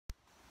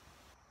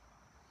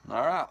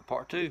Alright,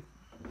 part two.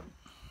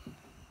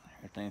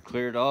 Everything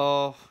cleared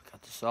off,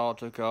 got the saw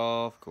took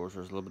off. Of course,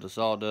 there's a little bit of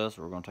sawdust,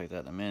 so we're going to take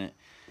that in a minute.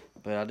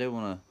 But I do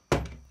want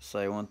to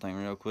say one thing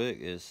real quick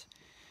is,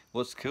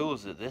 what's cool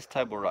is that this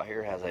table right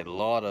here has a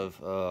lot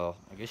of,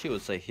 I guess you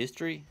would say,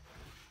 history.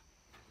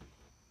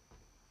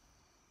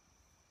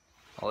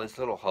 All these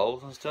little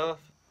holes and stuff.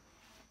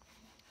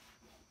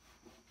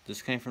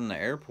 This came from the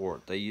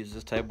airport. They used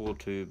this table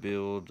to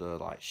build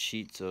like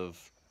sheets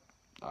of,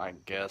 I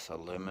guess,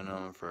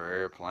 aluminum for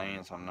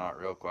airplanes. I'm not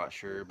real quite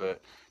sure,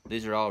 but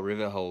these are all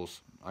rivet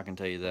holes. I can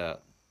tell you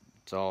that.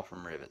 It's all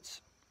from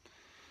rivets.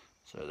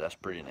 So that's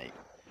pretty neat.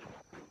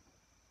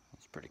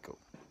 That's pretty cool.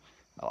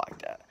 I like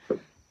that.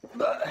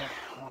 But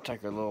I'll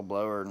take a little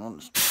blower and we'll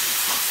just blow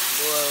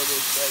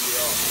this baby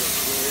off real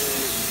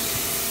quick.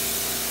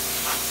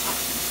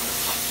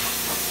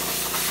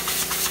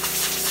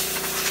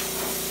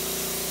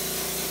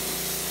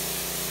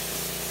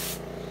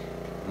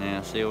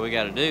 Now, see what we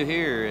got to do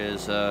here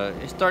is,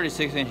 it's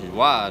 36 inches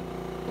wide.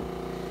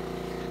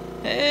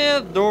 Yeah,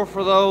 the door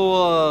for the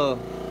old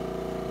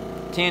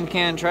tin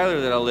can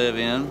trailer that I live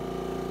in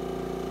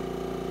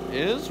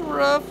is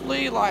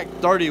roughly like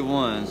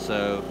 31,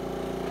 so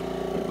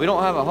we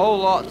don't have a whole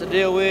lot to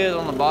deal with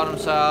on the bottom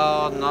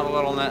side, not a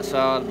lot on that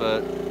side, but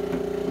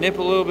nip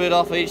a little bit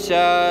off each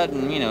side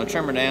and, you know,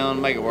 trim her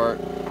down, make it work.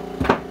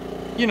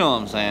 You know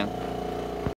what I'm saying.